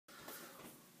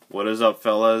What is up,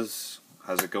 fellas?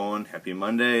 How's it going? Happy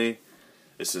Monday.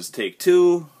 This is take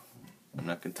 2. I'm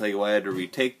not going to tell you why I had to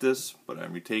retake this, but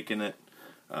I'm retaking it.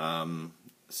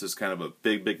 This is kind of a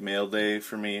big mail day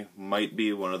for me. Might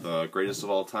be one of the greatest of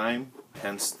all time,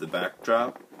 hence the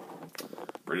backdrop.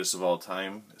 Greatest of all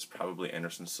time is probably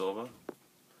Anderson Silva.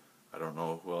 I don't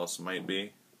know who else it might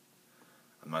be.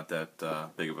 I'm not that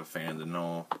big of a fan to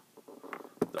know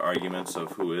the arguments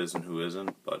of who is and who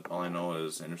isn't, but all I know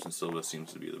is Anderson Silva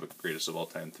seems to be the greatest of all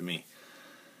time to me.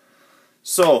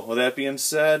 So, with that being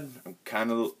said, I'm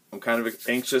kind of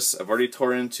anxious. I've already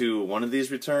tore into one of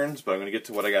these returns, but I'm going to get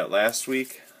to what I got last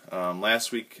week.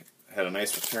 Last week I had a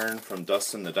nice return from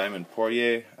Dustin the Diamond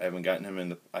Poirier. I have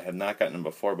not gotten him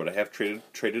before, but I have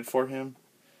traded for him.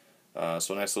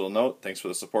 So, nice little note. Thanks for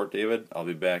the support, David. I'll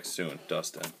be back soon,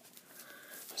 Dustin.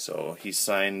 So he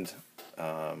signed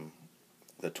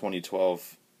the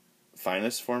 2012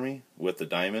 Finest for me with the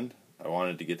diamond. I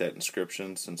wanted to get that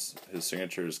inscription since his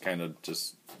signature is kind of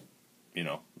just,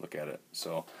 look at it.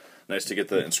 So nice to get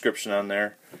the inscription on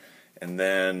there. And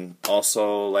then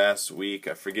also last week,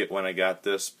 I forget when I got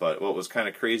this, but what was kind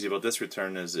of crazy about this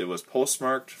return is it was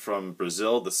postmarked from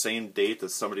Brazil the same date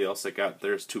as somebody else that got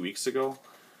theirs 2 weeks ago.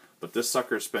 But this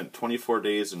sucker spent 24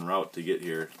 days en route to get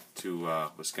here to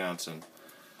Wisconsin.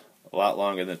 A lot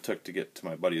longer than it took to get to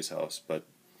my buddy's house, but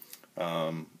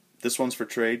this one's for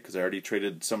trade because I already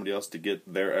traded somebody else to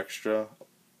get their extra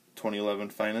 2011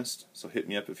 Finest. So hit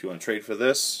me up if you want to trade for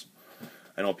this.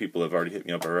 I know people have already hit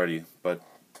me up already, but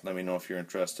let me know if you're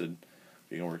interested.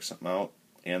 We can work something out.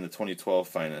 And the 2012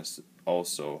 Finest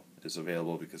also is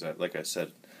available because, like I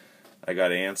said, I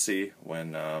got antsy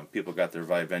when people got their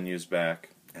Vive venues back,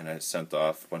 and I sent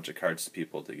off a bunch of cards to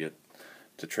people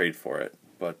to trade for it.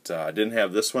 But I didn't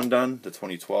have this one done, the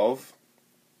 2012.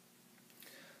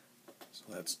 So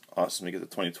that's awesome to get the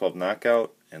 2012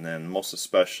 knockout. And then most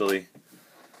especially,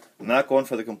 I'm not going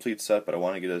for the complete set, but I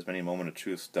want to get as many Moment of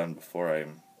Truth done before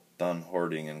I'm done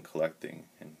hoarding and collecting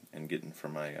and getting for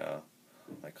my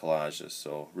my collages.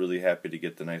 So really happy to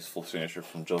get the nice full signature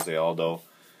from Jose Aldo.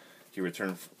 He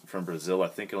returned from Brazil. I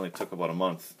think it only took about a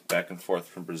month back and forth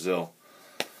from Brazil.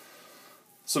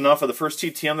 So now for the first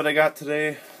TTM that I got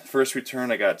today, first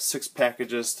return, I got 6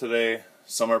 packages today.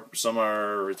 Some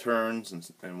are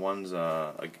returns, and one's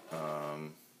a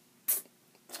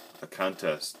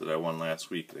contest that I won last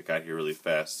week that got here really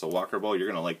fast. So Walker Bowl, you're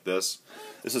gonna like this.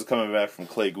 This is coming back from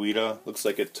Clay Guida. Looks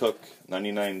like it took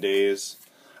 99 days.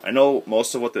 I know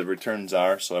most of what the returns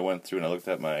are, so I went through and I looked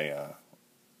at my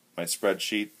my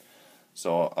spreadsheet.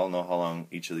 So I'll know how long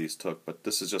each of these took, but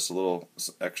this is just a little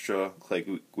extra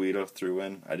Clay Guida threw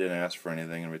in. I didn't ask for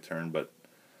anything in return, but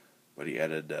he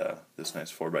added this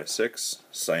nice 4x6,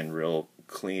 signed real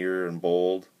clear and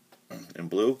bold and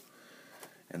blue,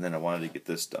 and then I wanted to get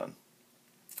this done.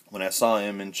 When I saw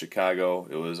him in Chicago,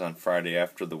 it was on Friday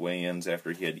after the weigh-ins,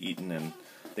 after he had eaten, and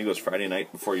I think it was Friday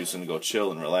night before he was going to go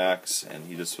chill and relax, and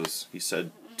he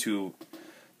said two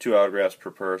autographs per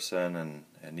person,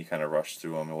 and he kind of rushed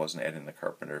through them and wasn't adding the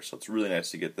Carpenter. So it's really nice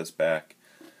to get this back.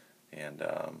 And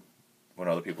when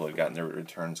other people had gotten their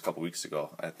returns a couple weeks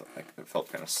ago, I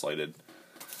felt kind of slighted.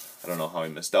 I don't know how he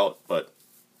missed out, but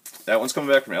that one's coming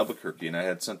back from Albuquerque, and I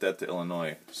had sent that to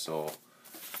Illinois. So,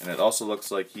 and it also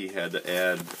looks like he had to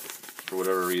add, for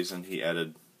whatever reason, he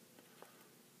added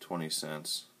 20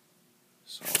 cents.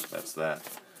 So that's that.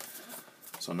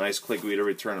 So nice Clay Guida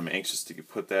return. I'm anxious to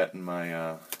put that in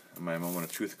my Moment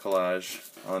of Truth collage.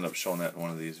 I'll end up showing that in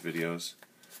one of these videos.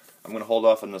 I'm going to hold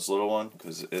off on this little one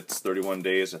because it's 31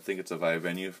 days. I think it's a Vive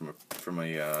venue from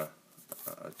a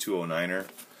 209er.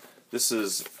 This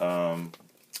is a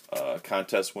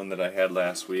contest win that I had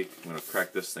last week. I'm going to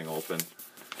crack this thing open.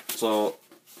 So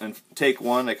in take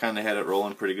 1, I kind of had it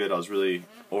rolling pretty good. I was really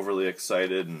overly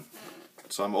excited, and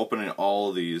so I'm opening all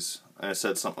of these. I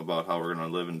said something about how we're going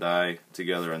to live and die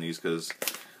together on these because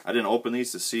I didn't open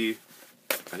these to see.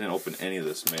 I didn't open any of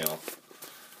this mail.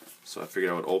 So I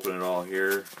figured I would open it all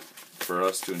here for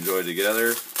us to enjoy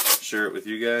together, share it with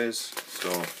you guys. So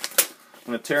I'm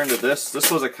going to tear into this. This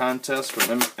was a contest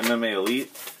from MMA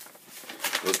Elite.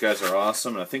 Those guys are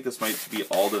awesome, and I think this might be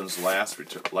Alden's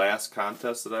last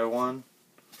contest that I won.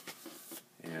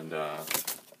 And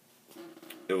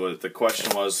the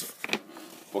question was,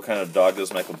 what kind of dog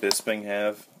does Michael Bisping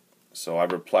have? So I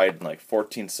replied in like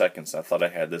 14 seconds. I thought I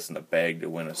had this in the bag to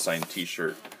win a signed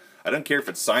t-shirt. I don't care if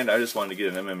it's signed, I just wanted to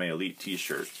get an MMA Elite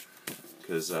t-shirt.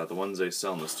 Because the ones they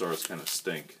sell in the stores kind of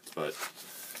stink. But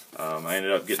I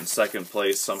ended up getting second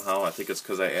place somehow. I think it's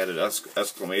because I added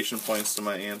exclamation points to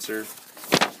my answer.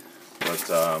 But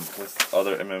with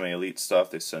other MMA Elite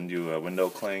stuff, they send you a window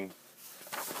cling.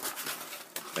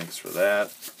 Thanks for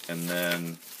that. And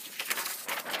then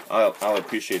I'll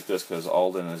appreciate this because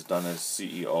Alden has done his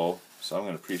CEO, so I'm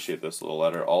going to appreciate this little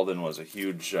letter. Alden was a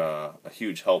huge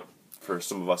help for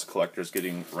some of us collectors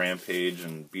getting Rampage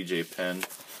and BJ Penn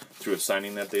through a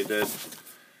signing that they did.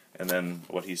 And then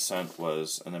what he sent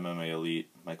was an MMA Elite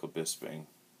Michael Bisping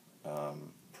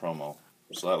promo.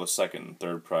 So that was second and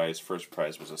third prize. First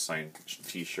prize was a signed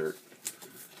T-shirt.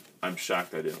 I'm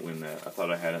shocked I didn't win that. I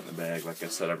thought I had it in the bag. Like I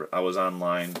said, I was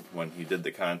online when he did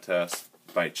the contest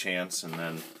by chance, and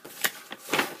then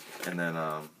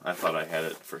I thought I had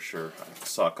it for sure. I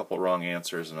saw a couple wrong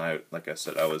answers, and like I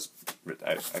said, I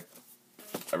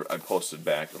posted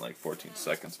back in like 14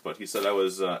 seconds. But he said I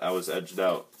was edged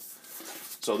out.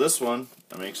 So this one,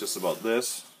 I'm anxious about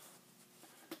this.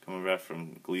 Coming back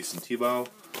from Gleason Tebow.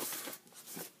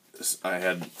 I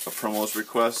had a promos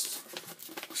request,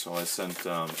 so I sent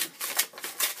a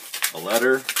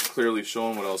letter clearly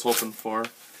showing what I was hoping for,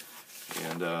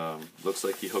 and looks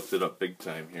like he hooked it up big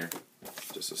time here.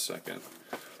 Just a second.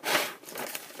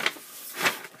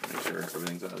 Make sure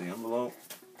everything's out of the envelope.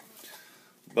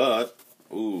 But,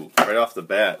 ooh, right off the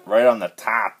bat, right on the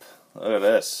top, look at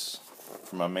this,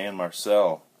 from my man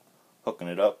Marcel, hooking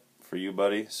it up for you,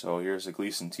 buddy. So here's a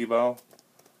Gleason Tebow.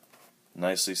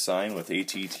 Nicely signed with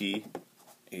ATT,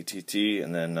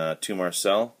 and then to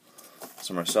Marcel.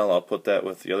 So Marcel, I'll put that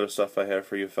with the other stuff I have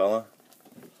for you, fella.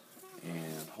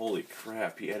 And holy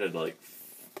crap, he added like,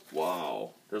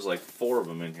 wow, there's like 4 of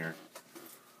them in here.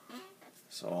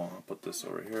 So I'll put this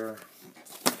over here.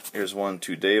 Here's one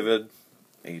to David,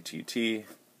 ATT,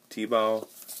 Tebow.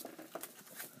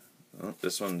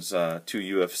 This one's to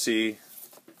UFC,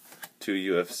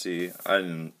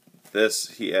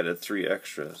 he added 3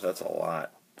 extras. That's a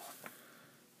lot.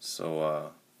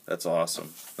 So that's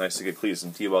awesome. Nice to get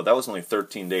Gleason Tebow. That was only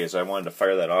 13 days. I wanted to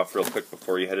fire that off real quick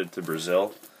before he headed to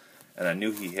Brazil, and I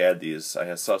knew he had these.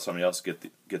 I saw somebody else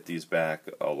get these back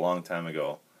a long time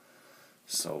ago.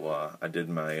 So I did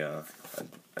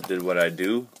what I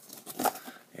do,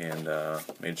 and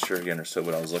made sure he understood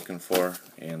what I was looking for,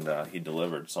 and he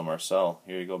delivered. So Marcel,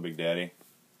 here you go, Big Daddy.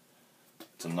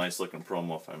 It's a nice looking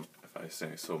promo if I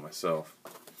say so myself.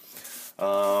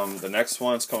 The next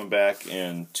one's coming back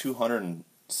in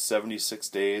 276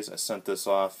 days. I sent this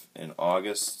off in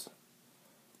August.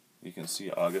 You can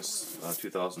see August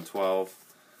 2012.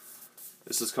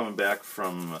 This is coming back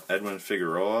from Edwin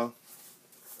Figueroa.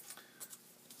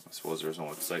 I suppose there's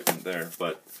no excitement there,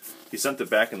 but he sent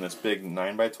it back in this big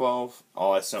 9x12.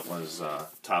 All I sent was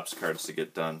Topps cards to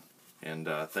get done. And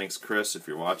thanks, Chris, if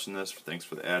you're watching this. Thanks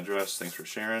for the address. Thanks for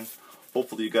sharing.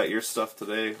 Hopefully you got your stuff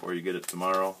today, or you get it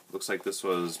tomorrow. Looks like this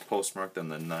was postmarked on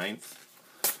the 9th.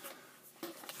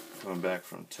 Coming back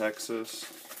from Texas.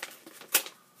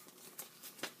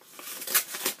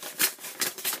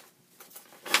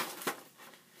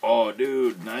 Oh,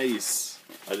 dude, nice.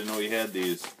 I didn't know he had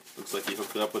these. Looks like he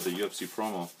hooked it up with a UFC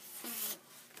promo.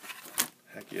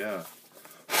 Heck yeah.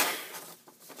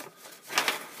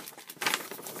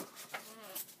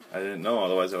 I didn't know,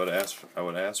 otherwise I would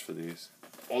ask for these.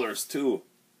 Oh, there's 2.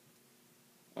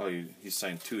 Oh, he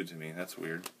signed 2 to me. That's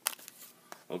weird.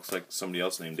 Looks like somebody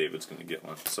else named David's gonna get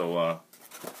one. So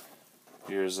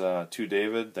here's to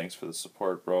David. Thanks for the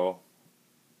support, bro.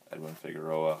 Edwin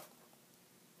Figueroa,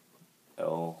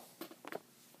 El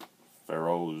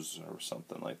Feroz or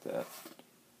something like that.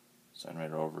 Sign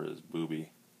right over his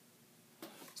booby.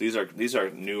 So these are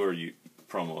newer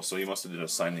promos. So he must have did a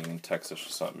signing in Texas or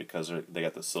something, because they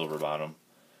got the silver bottom.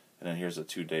 And then here's a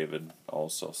to David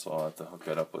also. So I'll have to hook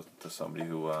that up to somebody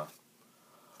who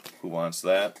wants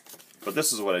that. But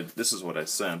this is what I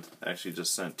sent. I actually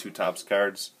just sent 2 Topps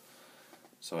cards.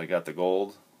 So I got the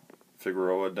gold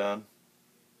Figueroa done.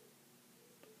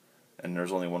 And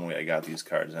there's only one way I got these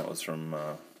cards, and that was from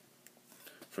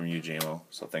you, JMO.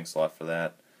 So thanks a lot for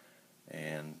that.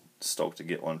 And stoked to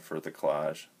get one for the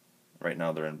collage. Right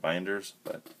now they're in binders,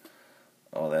 but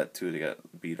all that too, they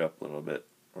got beat up a little bit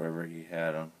wherever he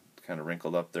had them. Kind of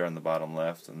wrinkled up there on the bottom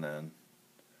left, and then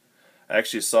I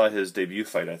actually saw his debut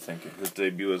fight. I think his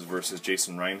debut was versus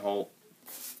Jason Reinholt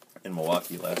in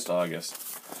Milwaukee last August.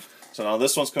 So now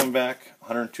this one's coming back,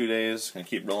 102 days. Gonna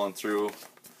keep rolling through,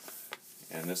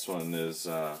 and this one is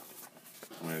I'm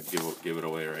gonna give it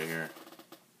away right here.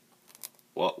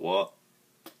 What?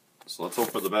 So let's hope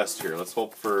for the best here. Let's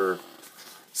hope for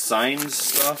signed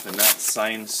stuff and not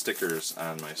signed stickers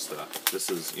on my stuff. This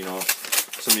is, you know,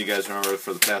 some of you guys remember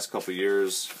for the past couple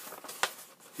years,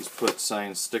 he's put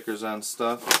signed stickers on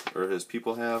stuff, or his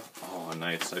people have. Oh,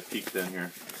 nice. I peeked in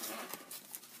here.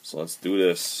 So let's do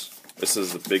this. This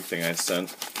is the big thing I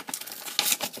sent.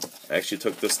 I actually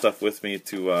took this stuff with me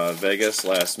to Vegas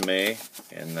last May,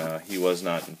 and he was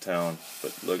not in town.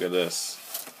 But look at this.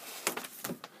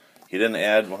 He didn't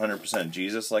add 100%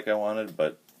 Jesus like I wanted,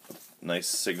 but nice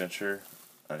signature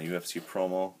on a UFC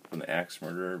promo from the Axe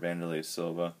Murderer, Vanderlei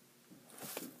Silva.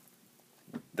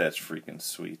 That's freaking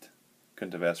sweet.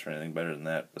 Couldn't have asked for anything better than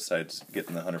that, besides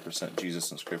getting the 100%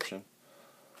 Jesus inscription.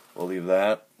 We'll leave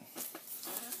that.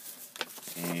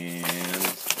 And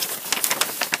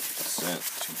sent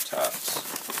two tops.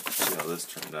 Let's see how this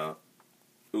turned out.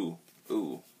 Ooh,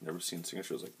 never seen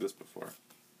signatures like this before.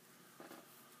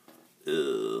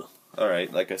 Ugh.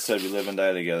 Alright, like I said, we live and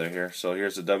die together here. So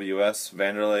here's the WS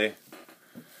Vanderlei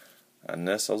on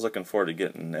this. I was looking forward to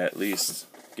getting at least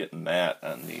that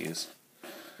on these.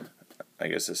 I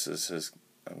guess this is his.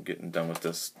 I'm getting done with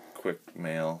this quick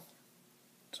mail.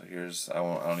 So here's. I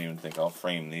don't even think I'll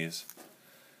frame these.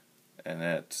 And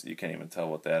that's, you can't even tell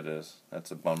what that is.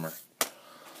 That's a bummer.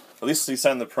 At least he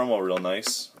signed the promo real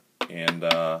nice. And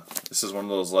this is one of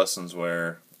those lessons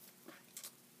where,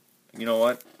 you know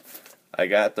what? I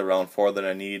got the round 4 that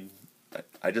I need.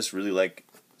 I just really like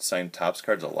signed Topps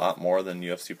cards a lot more than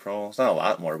UFC promos. Not a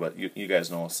lot more, but you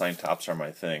guys know signed Topps are my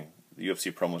thing. The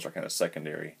UFC promos are kind of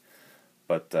secondary.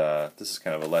 But this is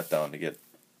kind of a letdown to get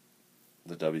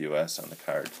the WS on the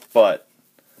card. But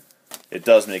it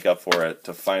does make up for it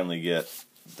to finally get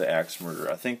the Axe Murderer.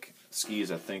 I think,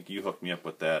 Skis, you hooked me up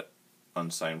with that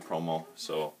unsigned promo.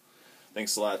 So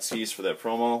thanks a lot, Skis, for that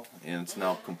promo. And it's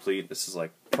now complete. This is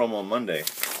like Promo Monday.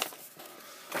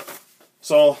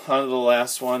 So, on to the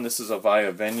last one. This is a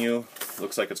Via Venue.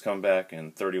 Looks like it's coming back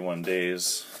in 31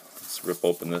 days. Let's rip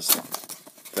open this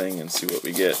thing and see what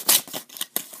we get.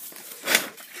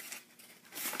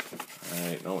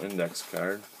 Alright, no index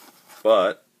card.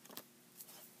 But,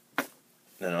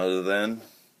 none other than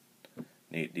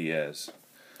Nate Diaz.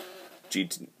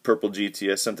 Purple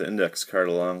GT. I sent the index card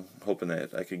along, hoping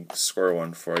that I could score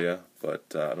one for you.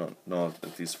 But I don't know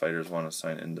if these fighters want to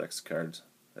sign index cards.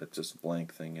 It's just a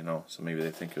blank thing, you know. So maybe they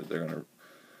think you're gonna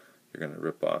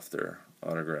rip off their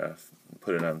autograph and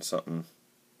put it on something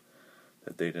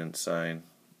that they didn't sign.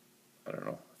 I don't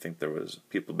know. I think there was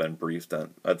people been briefed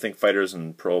on. I think fighters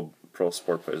and pro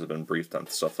sport players have been briefed on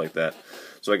stuff like that.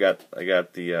 So I got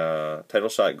the title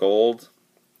shot gold.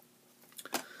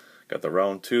 Got the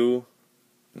round 2,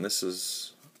 and this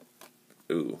is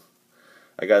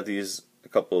I got a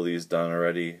couple of these done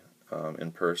already.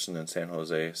 In person in San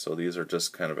Jose, so these are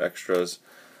just kind of extras.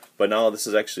 But now this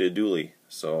is actually a dually,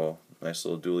 so nice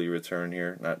little dually return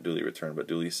here. Not dually return, but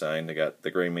dually signed. I got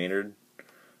the Gray Maynard,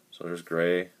 so there's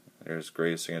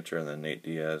Gray's signature, and then Nate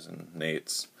Diaz and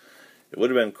Nate's. It would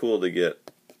have been cool to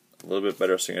get a little bit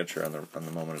better signature on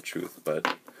the Moment of Truth,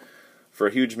 but for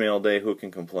a huge mail day, who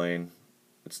can complain?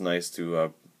 It's nice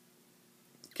to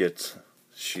get,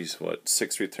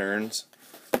 6 returns.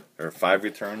 Or 5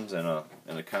 returns and a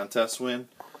contest win.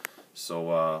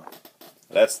 So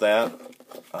that's that.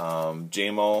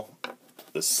 JMO,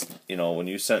 this, when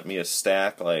you sent me a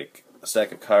stack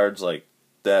of cards like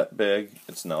that big,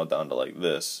 it's now down to like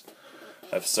this.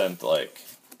 I've sent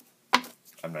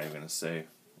I'm not even gonna say.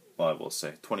 Well, I will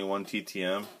say 21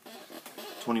 TTM,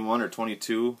 21 or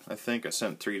 22. I think I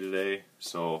sent 3 today.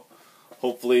 So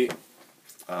hopefully,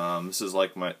 this is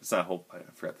like my. It's not hope. I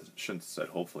forgot. I shouldn't have said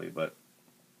hopefully, but.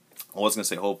 I was going to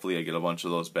say hopefully I get a bunch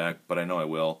of those back, but I know I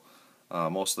will.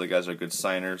 Most of the guys are good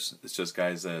signers. It's just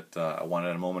guys that I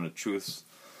wanted a Moment of Truth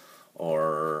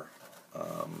or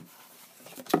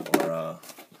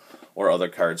other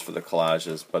cards for the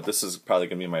collages. But this is probably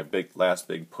going to be my last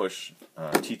big push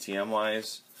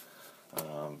TTM-wise.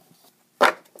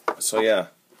 So yeah,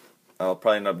 I'll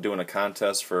probably end up doing a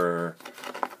contest for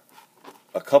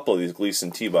a couple of these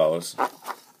Gleason T-Bows.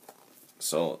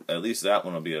 So at least that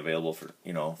one will be available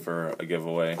for a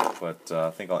giveaway. But I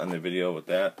think I'll end the video with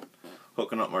that.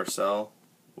 Hooking up Marcel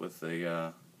with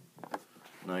a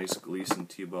nice Gleason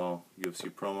T-Ball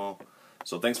UFC promo.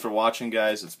 So thanks for watching,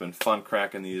 guys. It's been fun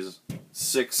cracking these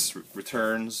 6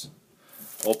 returns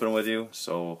open with you.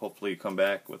 So hopefully you come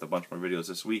back with a bunch more videos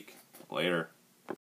this week. Later.